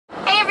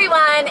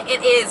everyone,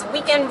 it is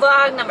weekend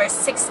vlog number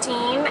 16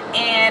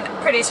 and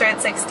pretty sure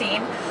it's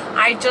 16.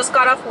 I just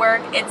got off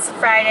work, it's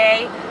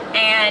Friday,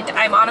 and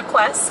I'm on a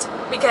quest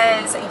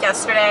because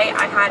yesterday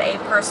I had a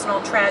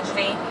personal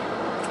tragedy.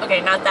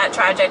 Okay, not that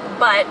tragic,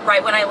 but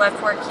right when I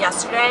left work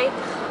yesterday,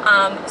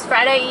 it was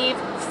Friday Eve,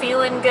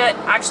 feeling good.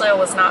 Actually, I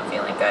was not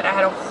feeling good. I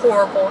had a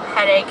horrible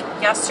headache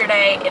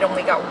yesterday. It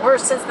only got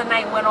worse as the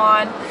night went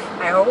on.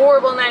 I had a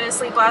horrible night of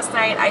sleep last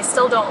night. I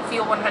still don't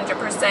feel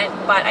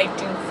 100%, but I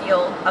do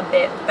feel a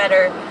bit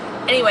better.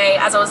 Anyway,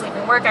 as I was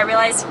leaving work, I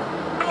realized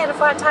I had a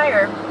flat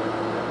tire.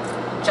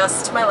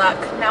 Just my luck.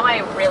 Now I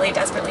really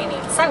desperately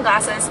need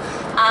sunglasses.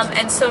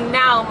 And so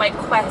now my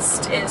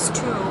quest is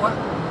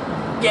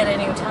to get a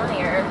new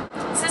tire.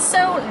 This is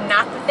so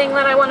not the thing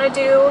that I want to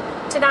do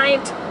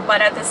tonight,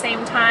 but at the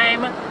same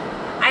time,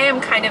 I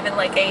am kind of in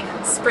like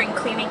a spring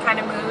cleaning kind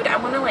of mood. I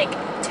want to like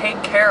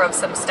take care of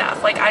some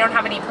stuff. Like I don't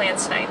have any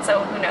plans tonight,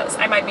 so who knows?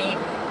 I might be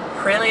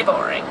really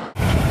boring.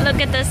 Look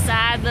at the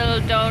sad little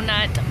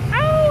donut.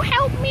 Oh,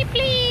 help me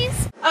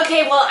please.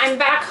 Okay, well I'm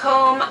back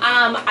home.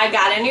 I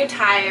got a new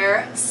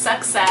tire.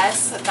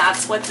 Success.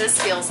 That's what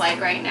this feels like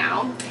right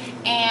now.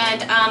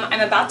 And I'm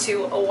about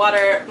to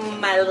water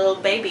my little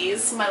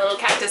babies, my little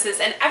cactuses,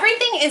 and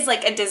everything is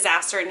like a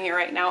disaster in here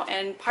right now,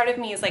 and part of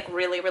me is like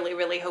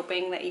really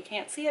hoping that you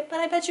can't see it, but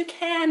I bet you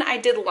can. I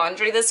did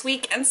laundry this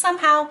week and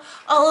somehow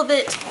all of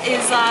it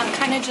is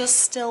kind of just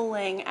still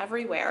laying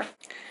everywhere.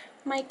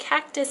 My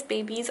cactus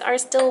babies are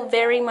still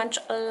very much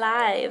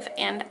alive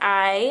and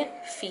I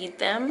feed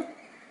them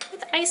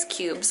with ice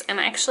cubes, and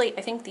actually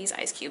I think these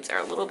ice cubes are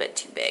a little bit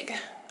too big.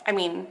 I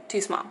mean,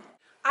 too small.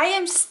 I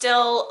am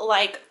still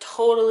like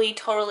totally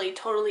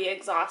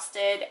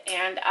exhausted,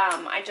 and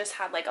I just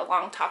had like a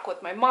long talk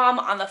with my mom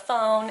on the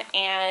phone,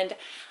 and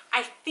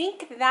I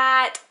think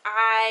that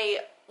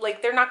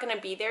they're not going to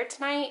be there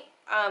tonight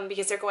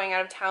because they're going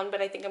out of town,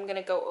 but I think I'm going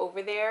to go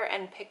over there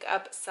and pick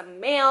up some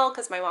mail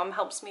because my mom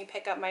helps me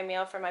pick up my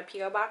mail from my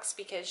P.O. box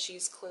because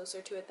she's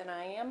closer to it than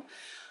I am.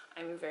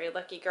 I'm a very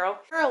lucky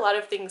girl. There are a lot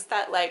of things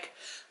that like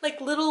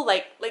little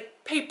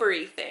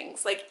papery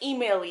things, like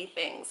email-y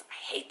things.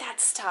 I hate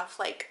that stuff.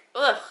 Like,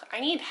 ugh, I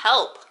need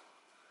help.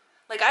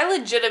 Like I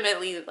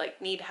legitimately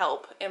like need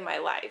help in my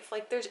life.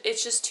 Like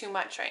it's just too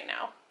much right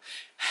now.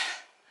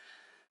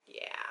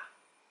 Yeah.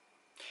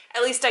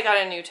 At least I got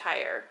a new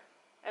tire.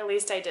 At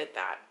least I did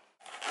that.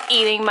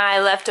 Eating my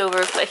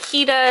leftover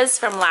fajitas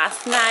from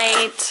last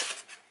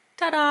night.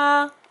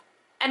 Ta-da!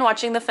 And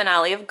watching the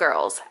finale of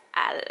Girls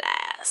at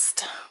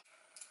last.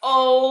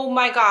 Oh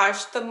my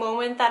gosh, the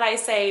moment that I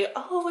say,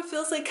 oh, it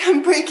feels like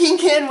I'm breaking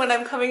in when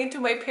I'm coming into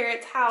my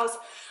parents' house,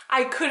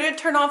 I couldn't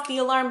turn off the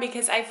alarm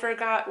because I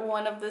forgot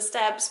one of the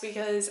steps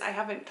because I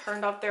haven't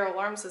turned off their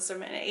alarm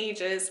system in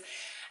ages.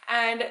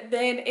 And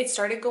then it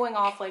started going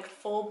off like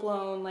full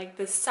blown, like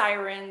the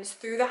sirens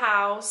through the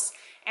house.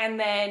 And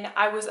then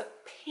I was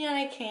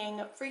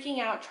panicking, freaking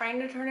out, trying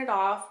to turn it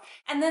off.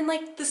 And then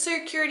like the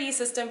security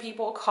system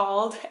people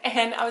called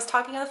and I was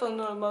talking on the phone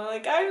to them. I'm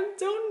like, I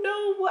don't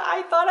know what,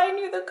 I thought I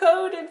knew the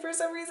code and for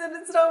some reason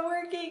it's not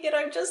working and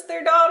I'm just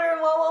their daughter,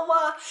 blah, blah,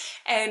 blah.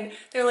 And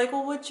they're like,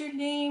 well, what's your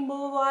name, blah,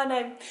 blah, blah. And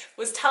I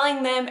was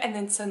telling them and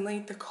then suddenly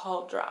the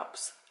call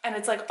drops and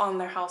it's like on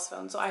their house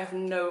phone. So I have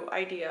no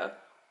idea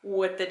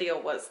what the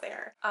deal was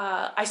there.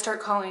 I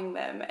start calling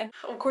them and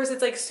of course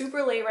it's like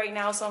super late right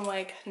now, so I'm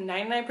like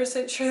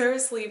 99% sure they're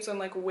asleep, so I'm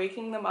like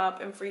waking them up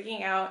and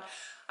freaking out.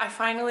 I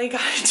finally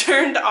got it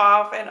turned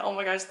off and oh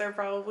my gosh, they're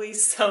probably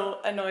so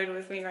annoyed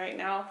with me right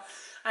now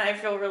and I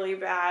feel really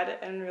bad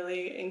and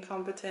really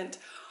incompetent,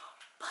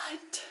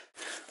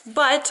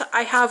 but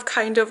I have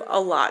kind of a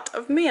lot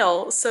of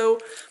mail, so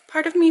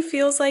part of me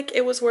feels like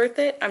it was worth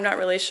it. I'm not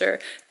really sure.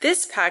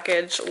 This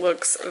package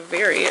looks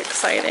very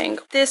exciting.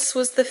 This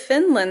was the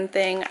Finland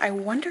thing. I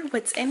wonder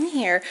what's in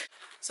here.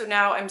 So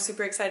now I'm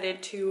super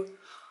excited to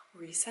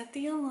reset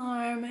the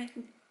alarm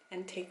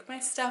and take my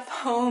stuff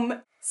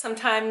home.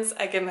 Sometimes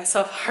I give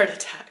myself heart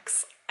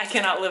attacks. I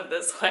cannot live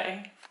this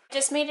way.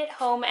 Just made it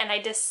home and I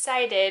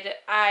decided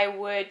I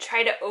would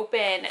try to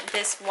open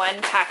this one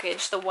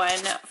package, the one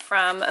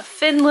from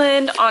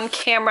Finland, on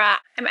camera.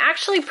 I'm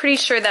actually pretty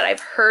sure that I've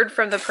heard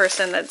from the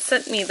person that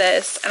sent me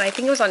this, and I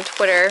think it was on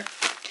Twitter,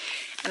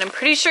 and I'm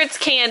pretty sure it's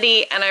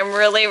candy, and I'm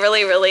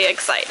really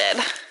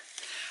excited.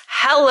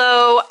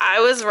 Hello,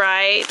 I was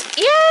right.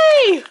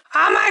 Yay!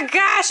 Oh my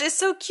gosh, it's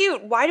so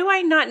cute. Why do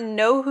I not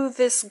know who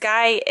this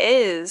guy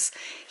is?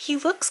 He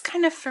looks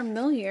kind of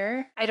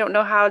familiar. I don't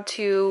know how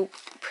to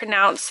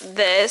pronounce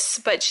this,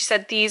 but she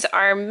said these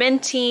are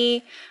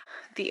minty.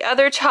 The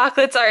other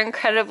chocolates are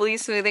incredibly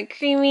smooth and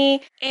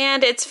creamy.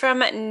 And it's from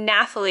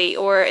Nathalie,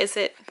 or is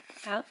it?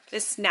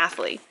 It's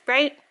Nathalie,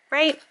 right?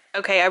 Right?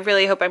 Okay, I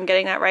really hope I'm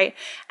getting that right.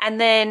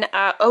 And then,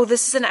 oh,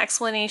 this is an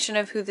explanation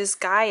of who this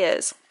guy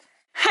is.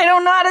 I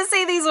don't know how to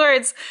say these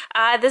words.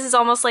 This is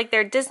almost like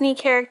they're Disney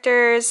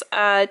characters,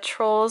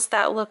 trolls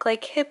that look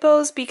like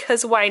hippos,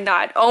 because why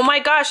not? Oh my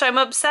gosh, I'm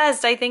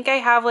obsessed. I think I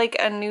have like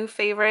a new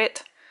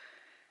favorite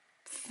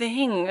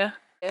thing.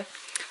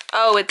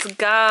 Oh, it's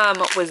gum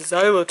with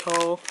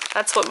xylitol.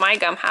 That's what my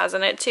gum has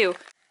in it too.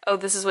 Oh,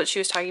 this is what she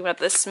was talking about,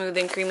 this smooth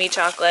and creamy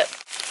chocolate.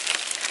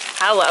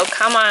 Hello,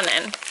 come on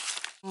in.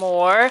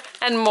 More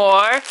and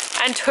more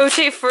and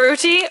tutti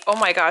frutti. Oh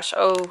my gosh.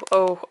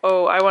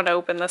 Oh, I want to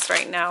open this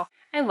right now.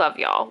 I love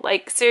y'all.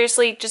 Like,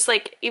 seriously, just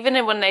like, even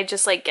when I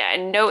just like get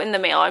a note in the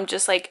mail, I'm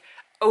just like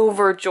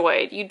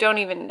overjoyed. You don't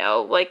even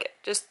know. Like,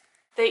 just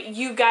that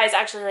you guys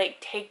actually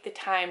like take the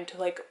time to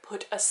like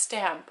put a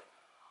stamp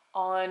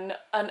on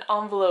an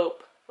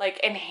envelope, like,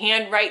 and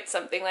handwrite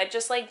something that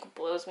just like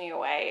blows me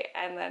away.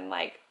 And then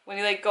like when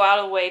you like go out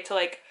of the way to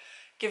like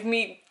give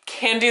me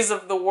candies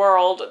of the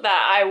world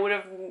that I would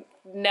have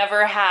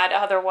never had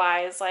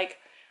otherwise, like,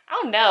 I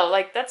don't know,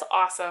 like, that's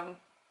awesome.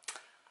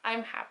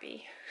 I'm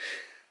happy.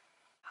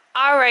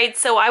 All right,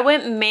 so I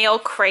went mail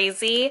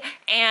crazy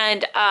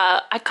and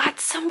I got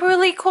some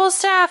really cool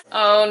stuff.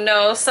 Oh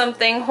no,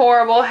 something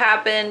horrible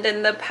happened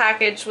in the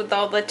package with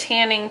all the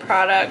tanning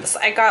products.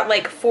 I got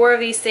like 4 of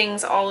these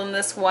things all in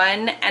this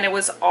one and it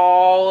was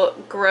all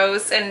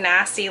gross and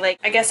nasty. Like,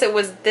 I guess it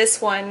was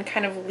this one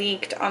kind of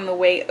leaked on the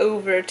way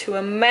over to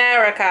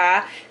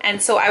America,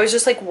 and so I was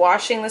just like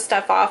washing the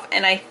stuff off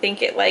and I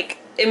think it like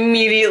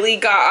immediately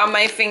got on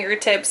my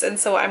fingertips, and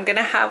so I'm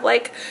gonna have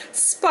like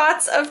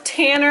spots of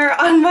tanner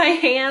on my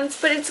hands,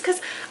 but it's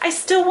because I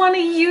still want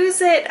to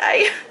use it.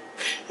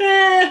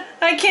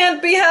 I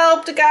can't be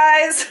helped,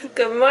 guys.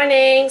 Good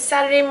morning,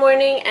 Saturday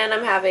morning, and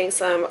I'm having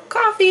some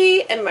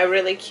coffee and my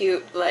really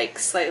cute, like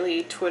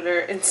slightly Twitter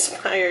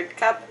inspired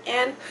cup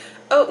and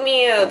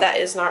oatmeal that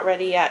is not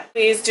ready yet.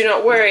 Please do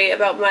not worry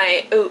about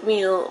my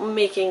oatmeal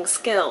making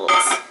skills.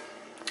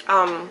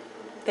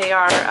 They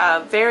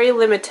are very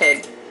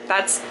limited.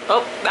 That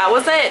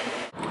was it.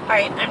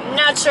 Alright, I'm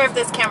not sure if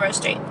this camera is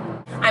straight.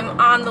 I'm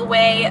on the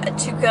way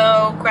to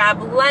go grab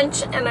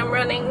lunch and I'm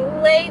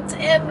running late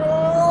and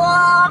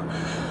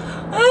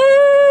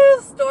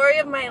story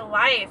of my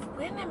life.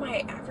 When am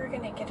I ever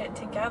gonna get it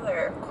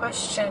together?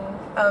 Question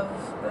of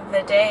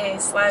the day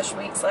slash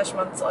week slash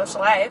month slash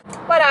life.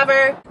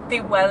 Whatever.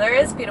 The weather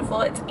is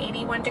beautiful. It's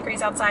 81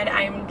 degrees outside.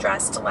 I'm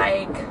dressed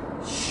like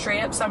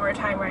straight up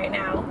summertime right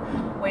now,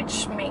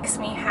 which makes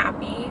me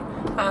happy.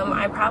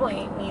 I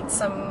probably need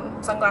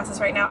some sunglasses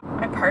right now.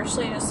 I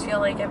partially just feel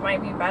like it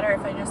might be better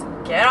if I just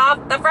get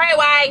off the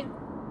freeway.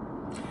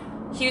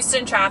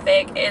 Houston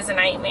traffic is a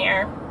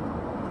nightmare.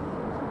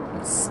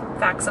 It's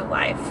facts of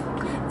life.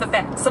 The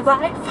facts of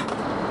life.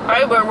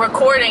 Alright, we're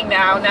recording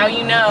now. Now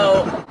you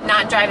know.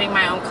 Not driving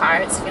my own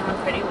car. It's feeling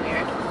pretty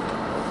weird.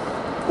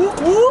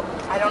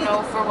 I don't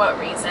know for what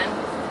reason.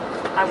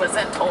 I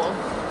wasn't told.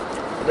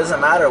 It doesn't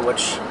matter what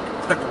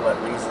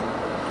reason.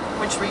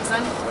 Which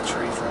reason? Which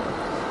reason?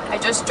 I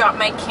just dropped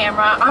my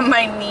camera on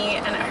my knee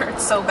and it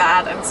hurts so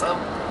bad, and so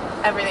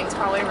everything's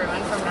probably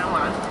ruined from now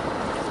on.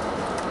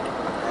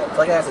 I feel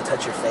like I have to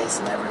touch your face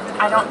in every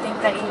video. I don't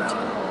think that you do.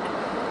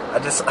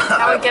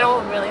 That would get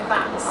old really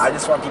fast. I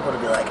just want people to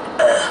be like,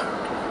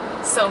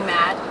 ugh. So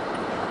mad.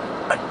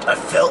 I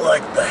felt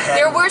like the head.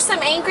 There were some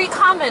angry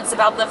comments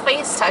about the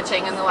face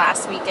touching in the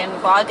last weekend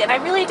vlog, and I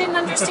really didn't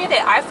understand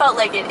it. I felt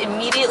like it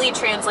immediately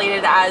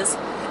translated as,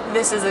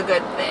 this is a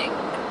good thing.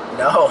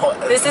 No.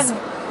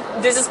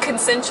 This is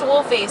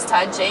consensual face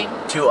touching.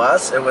 To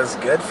us, it was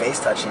good face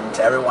touching.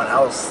 To everyone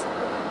else,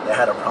 they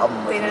had a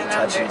problem with me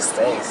touching his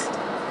face.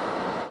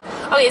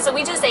 Okay, so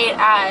we just ate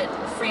at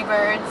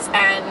Freebirds,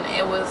 and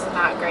it was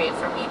not great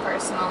for me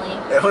personally.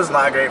 It was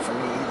not great for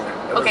me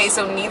either. Okay,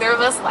 so neither of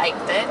us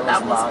liked it.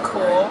 That was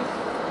cool.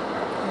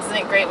 Isn't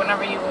it great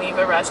whenever you leave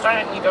a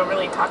restaurant and you don't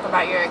really talk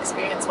about your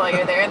experience while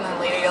you're there, and then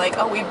later you're like,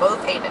 oh, we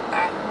both hated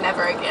that.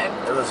 Never again.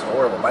 It was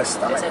horrible. My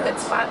stomach hurts. It's a good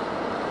spot.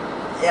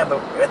 Yeah,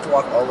 but we have to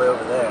walk all the way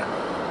over there.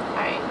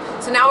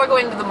 Alright, so now we're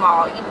going to the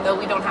mall, even though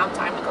we don't have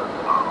time to go to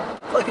the mall. I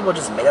feel like people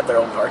just made up their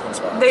own parking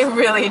spots. They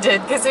really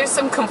did, because there's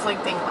some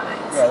conflicting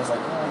lines. Yeah, I was like,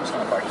 oh, I'm just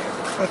gonna park here.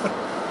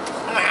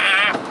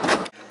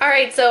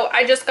 Alright, so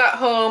I just got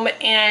home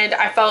and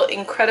I felt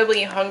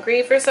incredibly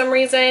hungry for some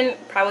reason,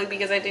 probably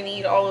because I didn't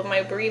eat all of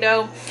my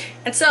burrito.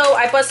 And so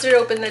I busted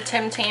open the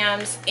Tim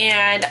Tams,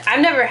 and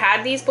I've never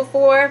had these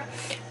before,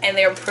 and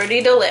they're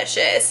pretty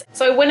delicious.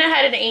 So I went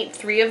ahead and ate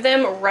 3 of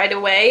them right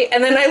away,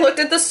 and then I looked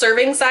at the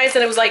serving size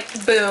and it was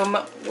like, boom,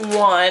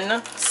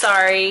 1.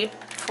 Sorry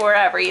for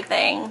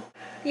everything.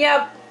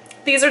 Yep,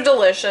 these are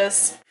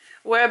delicious.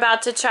 We're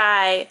about to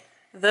try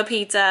the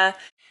pizza.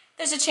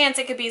 There's a chance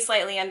it could be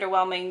slightly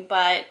underwhelming,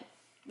 but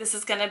this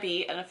is gonna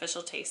be an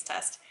official taste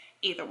test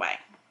either way.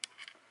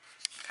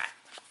 Okay,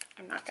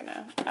 I'm not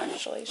gonna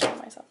actually show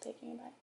myself taking a bite.